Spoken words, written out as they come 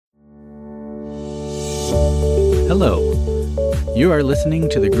Hello. You are listening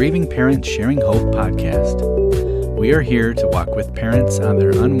to the Grieving Parents Sharing Hope podcast. We are here to walk with parents on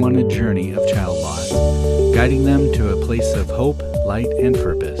their unwanted journey of child loss, guiding them to a place of hope, light, and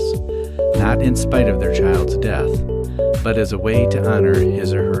purpose, not in spite of their child's death, but as a way to honor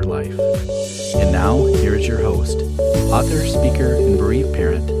his or her life. And now, here is your host, author, speaker, and bereaved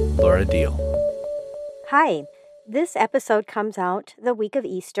parent, Laura Deal. Hi. This episode comes out the week of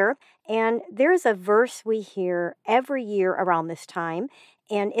Easter, and there's a verse we hear every year around this time,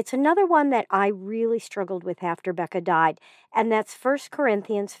 and it's another one that I really struggled with after Becca died, and that's 1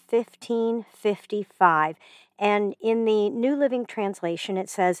 Corinthians 15:55. And in the New Living Translation, it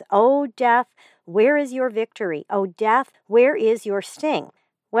says, "O death, where is your victory? O death, where is your sting?"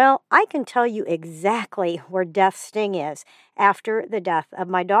 Well, I can tell you exactly where death's sting is after the death of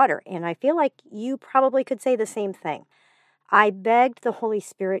my daughter, and I feel like you probably could say the same thing. I begged the Holy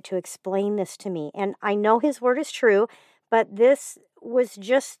Spirit to explain this to me, and I know His Word is true, but this was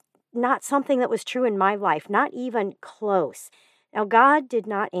just not something that was true in my life, not even close. Now, God did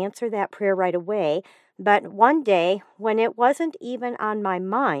not answer that prayer right away, but one day, when it wasn't even on my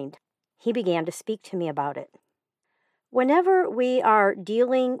mind, He began to speak to me about it. Whenever we are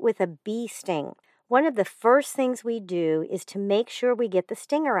dealing with a bee sting, one of the first things we do is to make sure we get the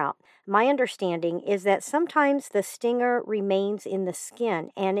stinger out. My understanding is that sometimes the stinger remains in the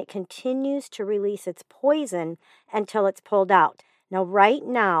skin and it continues to release its poison until it's pulled out. Now, right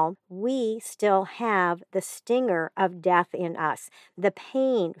now, we still have the stinger of death in us. The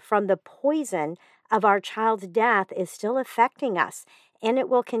pain from the poison of our child's death is still affecting us. And it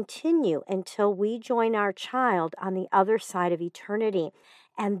will continue until we join our child on the other side of eternity.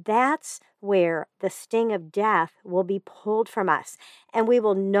 And that's where the sting of death will be pulled from us. And we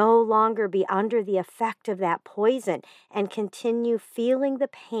will no longer be under the effect of that poison and continue feeling the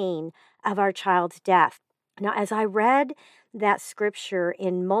pain of our child's death. Now, as I read that scripture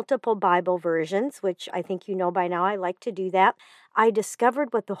in multiple Bible versions, which I think you know by now, I like to do that, I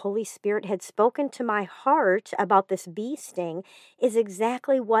discovered what the Holy Spirit had spoken to my heart about this bee sting is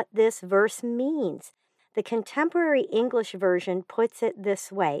exactly what this verse means. The Contemporary English Version puts it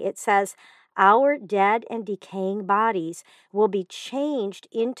this way. It says, "Our dead and decaying bodies will be changed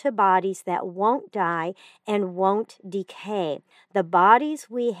into bodies that won't die and won't decay. The bodies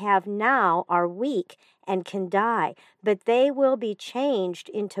we have now are weak and can die, but they will be changed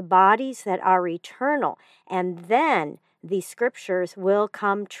into bodies that are eternal, and then these scriptures will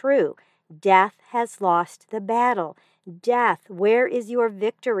come true. Death has lost the battle. Death, where is your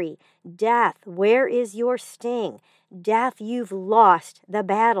victory? Death, where is your sting? Death, you've lost the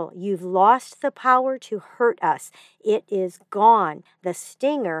battle. You've lost the power to hurt us. It is gone. The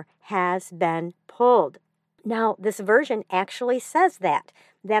stinger has been pulled." Now, this version actually says that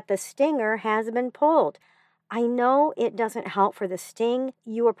the stinger has been pulled. I know it doesn't help for the sting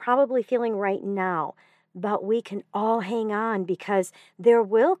you are probably feeling right now, but we can all hang on because there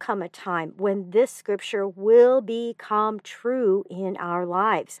will come a time when this scripture will become true in our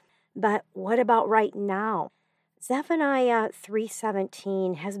lives. But what about right now? Zephaniah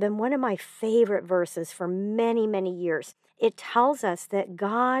 3:17 has been one of my favorite verses for many, many years. It tells us that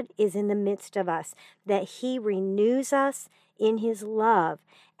God is in the midst of us, that He renews us in His love,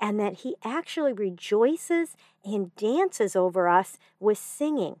 and that He actually rejoices and dances over us with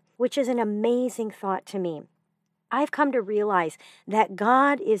singing, which is an amazing thought to me. I've come to realize that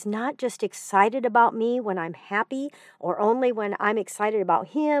God is not just excited about me when I'm happy or only when I'm excited about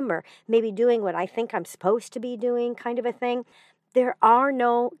Him or maybe doing what I think I'm supposed to be doing, kind of a thing. There are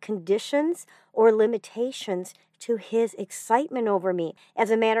no conditions or limitations to His excitement over me. As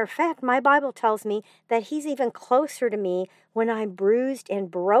a matter of fact, my Bible tells me that He's even closer to me when I'm bruised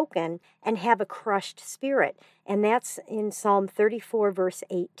and broken and have a crushed spirit. And that's in Psalm 34, verse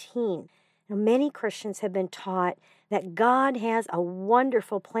 18. Now, many Christians have been taught that God has a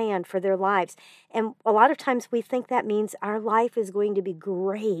wonderful plan for their lives. And a lot of times we think that means our life is going to be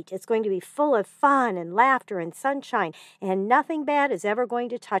great. It's going to be full of fun and laughter and sunshine, and nothing bad is ever going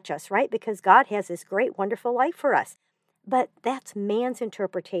to touch us, right? Because God has this great, wonderful life for us. But that's man's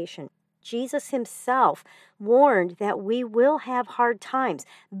interpretation. Jesus Himself warned that we will have hard times,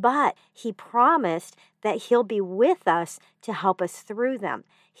 but He promised that He'll be with us to help us through them.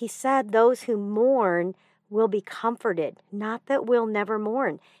 He said those who mourn will be comforted, not that we'll never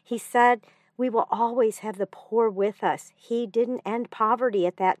mourn. He said we will always have the poor with us. He didn't end poverty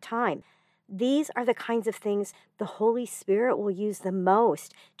at that time. These are the kinds of things the Holy Spirit will use the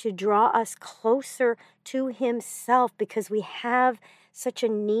most to draw us closer to Himself because we have such a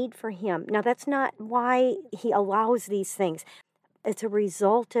need for Him. Now, that's not why He allows these things. It's a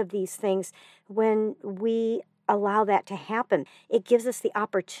result of these things when we allow that to happen. It gives us the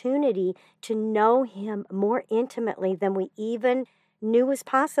opportunity to know him more intimately than we even knew was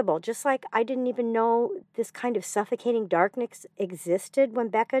possible. Just like I didn't even know this kind of suffocating darkness existed when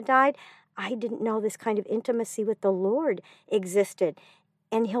Becca died, I didn't know this kind of intimacy with the Lord existed.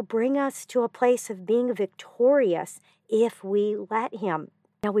 And he'll bring us to a place of being victorious if we let him.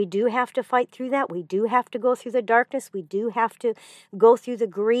 Now, we do have to fight through that. We do have to go through the darkness. We do have to go through the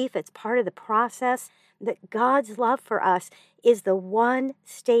grief. It's part of the process. That God's love for us is the one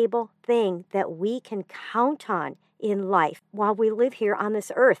stable thing that we can count on in life while we live here on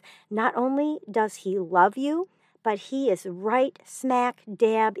this earth. Not only does he love you, but he is right smack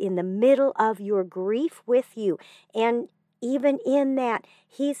dab in the middle of your grief with you. And even in that,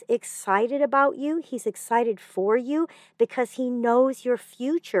 he's excited about you. He's excited for you because he knows your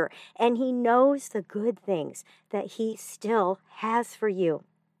future and he knows the good things that he still has for you.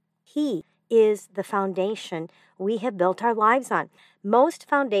 He is the foundation we have built our lives on. Most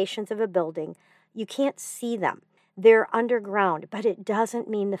foundations of a building, you can't see them. They're underground, but it doesn't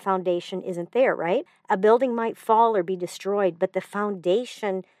mean the foundation isn't there, right? A building might fall or be destroyed, but the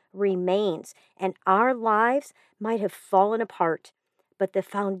foundation remains. And our lives might have fallen apart, but the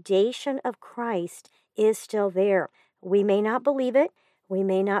foundation of Christ is still there. We may not believe it. We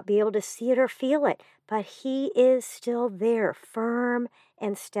may not be able to see it or feel it, but he is still there, firm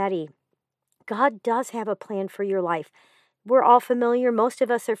and steady. God does have a plan for your life. We're all familiar, most of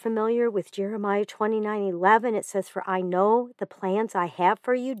us are familiar with Jeremiah 29:11. It says, "For I know the plans I have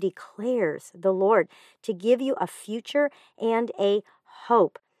for you, declares the Lord, to give you a future and a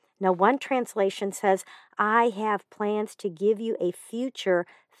hope." Now, one translation says, "I have plans to give you a future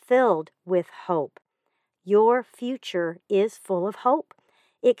filled with hope." Your future is full of hope.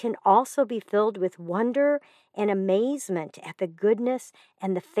 It can also be filled with wonder and amazement at the goodness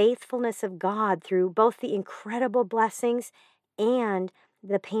and the faithfulness of God through both the incredible blessings and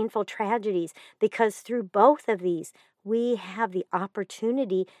the painful tragedies, because through both of these, we have the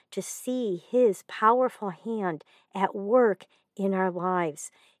opportunity to see his powerful hand at work in our lives.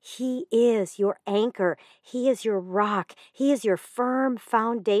 He is your anchor. He is your rock. He is your firm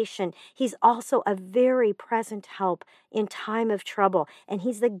foundation. He's also a very present help in time of trouble, and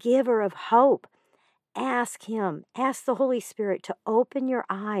he's the giver of hope. Ask him, ask the Holy Spirit to open your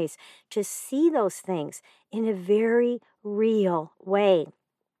eyes to see those things in a very real way.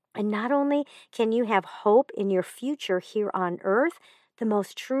 And not only can you have hope in your future here on earth, the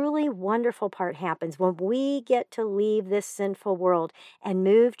most truly wonderful part happens when we get to leave this sinful world and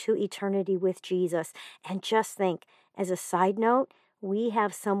move to eternity with Jesus. And just think, as a side note, we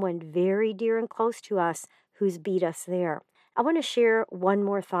have someone very dear and close to us who's beat us there. I want to share one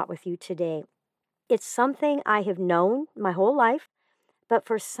more thought with you today. It's something I have known my whole life, but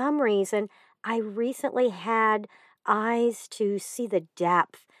for some reason, I recently had eyes to see the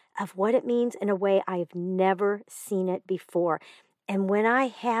depth of what it means in a way I've never seen it before. And when I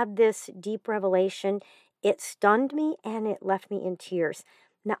had this deep revelation, it stunned me and it left me in tears.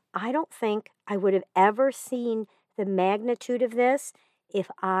 Now, I don't think I would have ever seen the magnitude of this if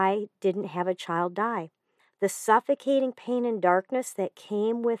I didn't have a child die. The suffocating pain and darkness that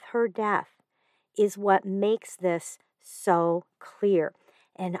came with her death is what makes this so clear.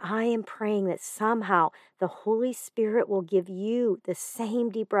 And I am praying that somehow the Holy Spirit will give you the same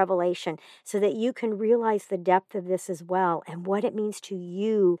deep revelation so that you can realize the depth of this as well and what it means to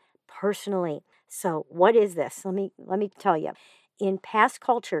you personally. So what is this? Let me tell you. In past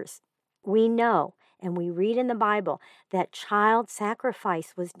cultures, we know and we read in the Bible that child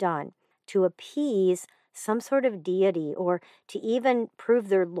sacrifice was done to appease some sort of deity or to even prove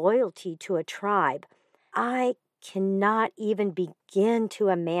their loyalty to a tribe. I cannot even begin to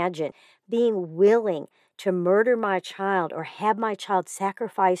imagine being willing to murder my child or have my child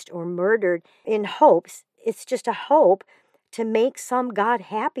sacrificed or murdered in hopes, it's just a hope, to make some God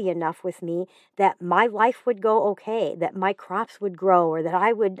happy enough with me that my life would go okay, that my crops would grow, or that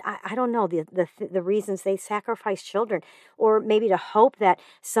I don't know, the reasons they sacrifice children, or maybe to hope that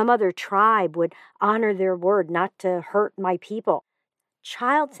some other tribe would honor their word not to hurt my people.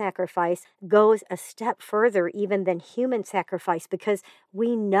 Child sacrifice goes a step further even than human sacrifice because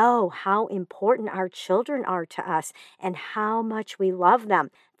we know how important our children are to us and how much we love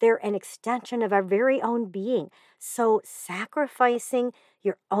them. They're an extension of our very own being. So sacrificing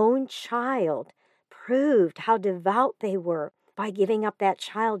your own child proved how devout they were by giving up that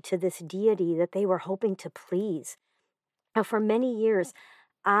child to this deity that they were hoping to please. Now, for many years,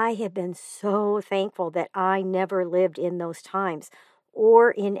 I have been so thankful that I never lived in those times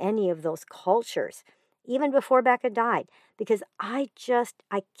or in any of those cultures, even before Becca died, because I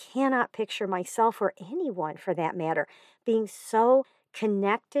cannot picture myself or anyone for that matter being so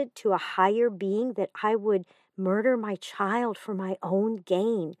connected to a higher being that I would murder my child for my own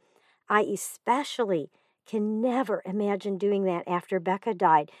gain. I especially can never imagine doing that after Becca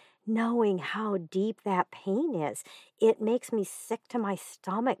died, knowing how deep that pain is. It makes me sick to my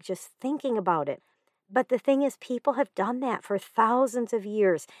stomach just thinking about it. But the thing is, people have done that for thousands of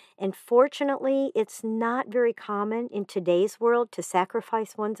years. And fortunately, it's not very common in today's world to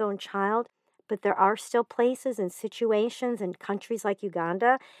sacrifice one's own child. But there are still places and situations in countries like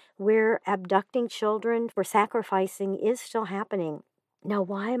Uganda where abducting children for sacrificing is still happening. Now,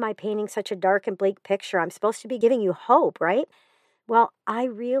 why am I painting such a dark and bleak picture? I'm supposed to be giving you hope, right? Well, I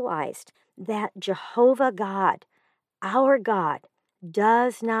realized that Jehovah God, our God,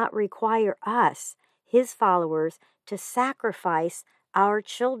 does not require us, his followers, to sacrifice our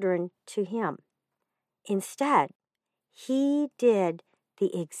children to him. Instead, he did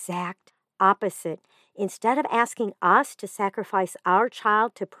the exact opposite. Instead of asking us to sacrifice our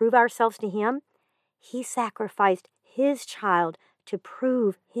child to prove ourselves to him, he sacrificed his child to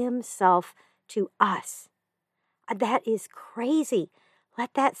prove himself to us. That is crazy.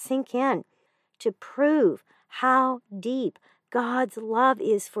 Let that sink in. To prove how deep God's love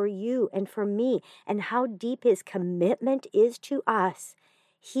is for you and for me, and how deep his commitment is to us,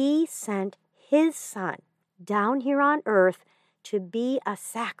 he sent his son down here on earth to be a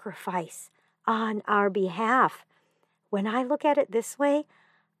sacrifice on our behalf. When I look at it this way,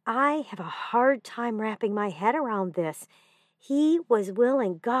 I have a hard time wrapping my head around this. He was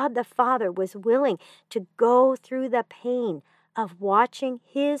willing, God the Father was willing to go through the pain of watching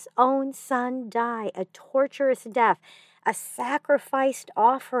his own son die a torturous death, a sacrificed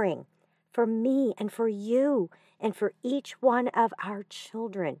offering for me and for you and for each one of our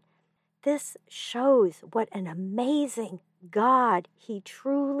children. This shows what an amazing God he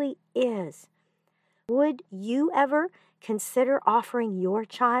truly is. Would you ever consider offering your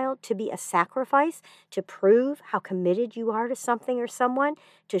child to be a sacrifice, to prove how committed you are to something or someone,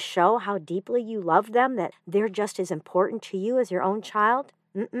 to show how deeply you love them, that they're just as important to you as your own child?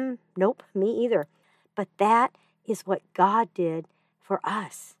 Nope, me either. But that is what God did for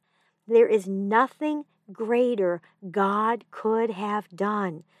us. There is nothing greater God could have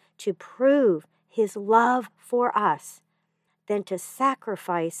done to prove his love for us than to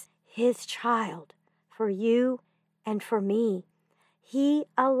sacrifice his child for you and for me. He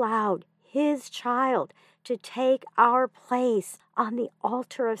allowed his child to take our place on the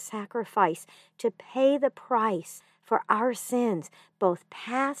altar of sacrifice, to pay the price for our sins, both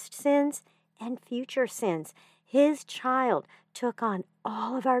past sins and future sins. His child took on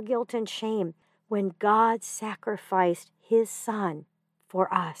all of our guilt and shame when God sacrificed his son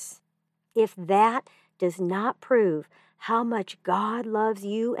for us. If that does not prove how much God loves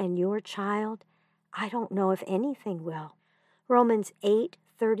you and your child, I don't know if anything will. Romans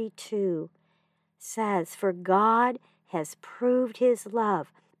 8:32 says, "For God has proved his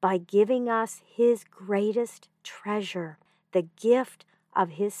love by giving us his greatest treasure, the gift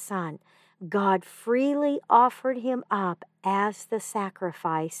of his Son. God freely offered him up as the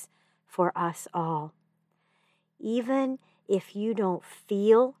sacrifice for us all." Even if you don't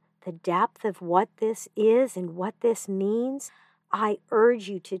feel the depth of what this is and what this means, I urge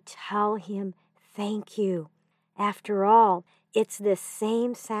you to tell him thank you. After all, it's this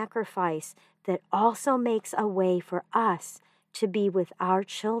same sacrifice that also makes a way for us to be with our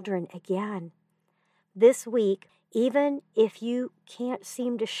children again. This week, even if you can't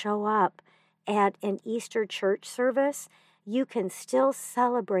seem to show up at an Easter church service, you can still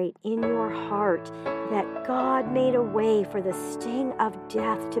celebrate in your heart that God made a way for the sting of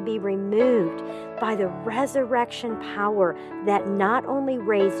death to be removed by the resurrection power that not only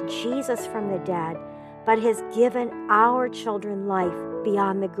raised Jesus from the dead, but has given our children life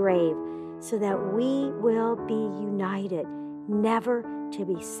beyond the grave, so that we will be united, never to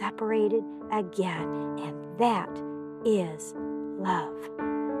be separated again. And that is love.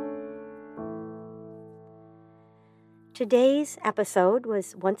 Today's episode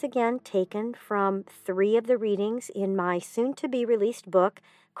was once again taken from 3 of the readings in my soon-to-be-released book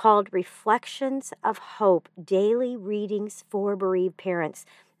called Reflections of Hope, Daily Readings for Bereaved Parents.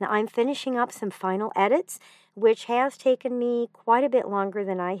 Now, I'm finishing up some final edits, which has taken me quite a bit longer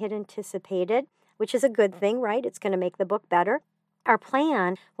than I had anticipated, which is a good thing, right? It's going to make the book better. Our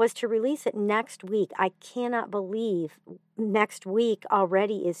plan was to release it next week. I cannot believe next week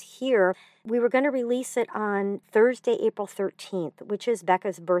already is here. We were going to release it on Thursday, April 13th, which is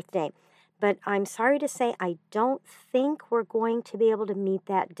Becca's birthday. But I'm sorry to say I don't think we're going to be able to meet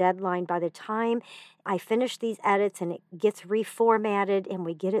that deadline by the time I finish these edits and it gets reformatted and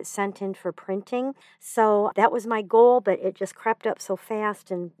we get it sent in for printing. So that was my goal, but it just crept up so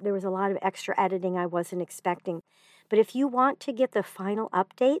fast and there was a lot of extra editing I wasn't expecting. But if you want to get the final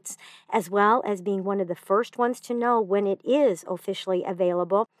updates, as well as being one of the first ones to know when it is officially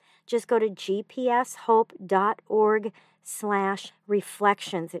available, just go to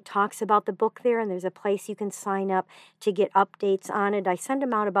gpshope.org/reflections. It talks about the book there, and there's a place you can sign up to get updates on it. I send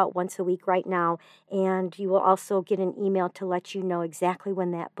them out about once a week right now, and you will also get an email to let you know exactly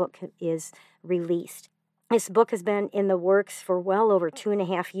when that book is released. This book has been in the works for well over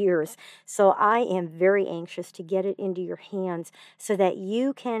 2.5 years, so I am very anxious to get it into your hands so that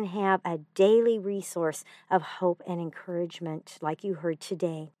you can have a daily resource of hope and encouragement like you heard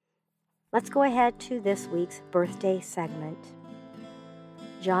today. Let's go ahead to this week's birthday segment.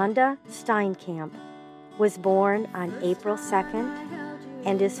 Jonda Steinkamp was born on April 2nd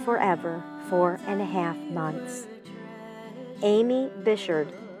and is forever 4.5 months. Amy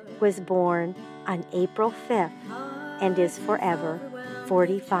Bishard was born on April 5th and is forever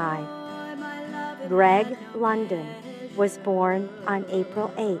 45. Greg London was born on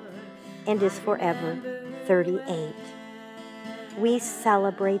April 8th and is forever 38. We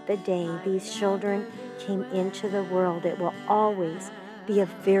celebrate the day these children came into the world. It will always be a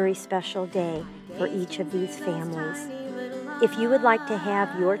very special day for each of these families. If you would like to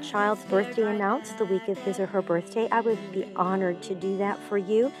have your child's birthday announced the week of his or her birthday, I would be honored to do that for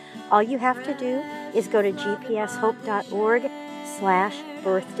you. All you have to do is go to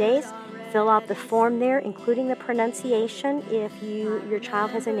gpshope.org/birthdays. Fill out the form there, including the pronunciation. If your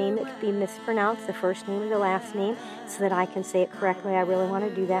child has a name that could be mispronounced, the first name or the last name, so that I can say it correctly, I really want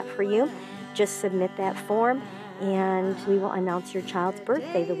to do that for you. Just submit that form, and we will announce your child's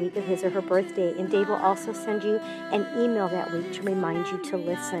birthday the week of his or her birthday. And Dave will also send you an email that week to remind you to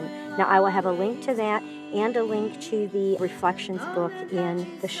listen. Now, I will have a link to that and a link to the Reflections book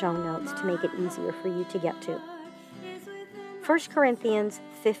in the show notes to make it easier for you to get to. 1 Corinthians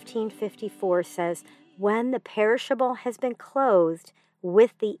 15:54 says, "When the perishable has been clothed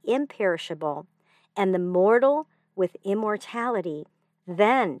with the imperishable, and the mortal with immortality,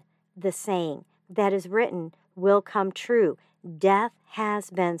 then the saying that is written will come true. Death has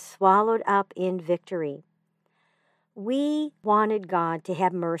been swallowed up in victory." We wanted God to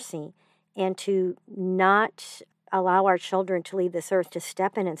have mercy and to not allow our children to leave this earth, to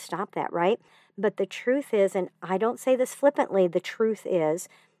step in and stop that, right? But the truth is, and I don't say this flippantly, the truth is,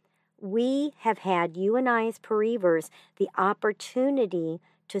 we have had, you and I as bereavers, the opportunity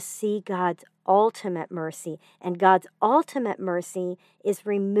to see God's ultimate mercy. And God's ultimate mercy is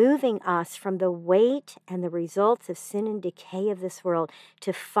removing us from the weight and the results of sin and decay of this world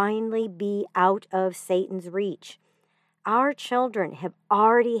to finally be out of Satan's reach. Our children have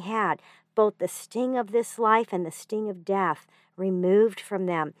already had both the sting of this life and the sting of death removed from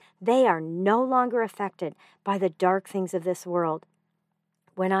them. They are no longer affected by the dark things of this world.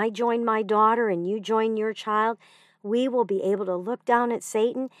 When I join my daughter and you join your child, we will be able to look down at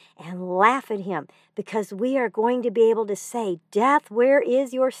Satan and laugh at him because we are going to be able to say, "Death, where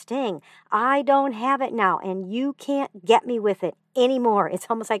is your sting? I don't have it now, and you can't get me with it anymore." It's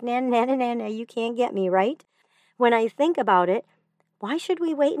almost like, na, you can't get me, right? When I think about it, why should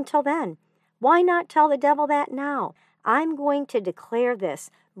we wait until then? Why not tell the devil that now? I'm going to declare this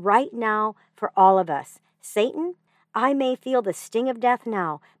right now for all of us. Satan, I may feel the sting of death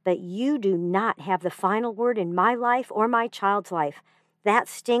now, but you do not have the final word in my life or my child's life. That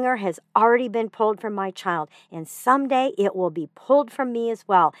stinger has already been pulled from my child, and someday it will be pulled from me as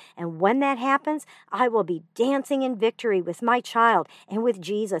well. And when that happens, I will be dancing in victory with my child and with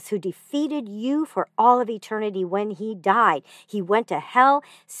Jesus, who defeated you for all of eternity when he died. He went to hell,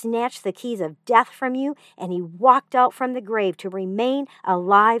 snatched the keys of death from you, and he walked out from the grave to remain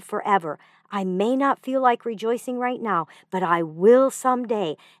alive forever. I may not feel like rejoicing right now, but I will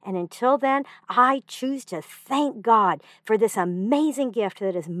someday. And until then, I choose to thank God for this amazing gift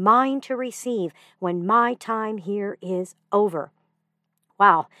that is mine to receive when my time here is over.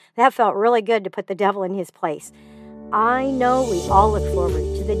 Wow, that felt really good to put the devil in his place. I know we all look forward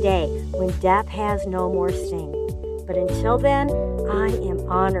to the day when death has no more sting. But until then, I am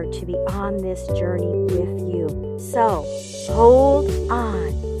honored to be on this journey with you. So, hold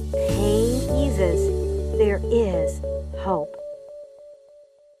on. Pain eases. There is hope.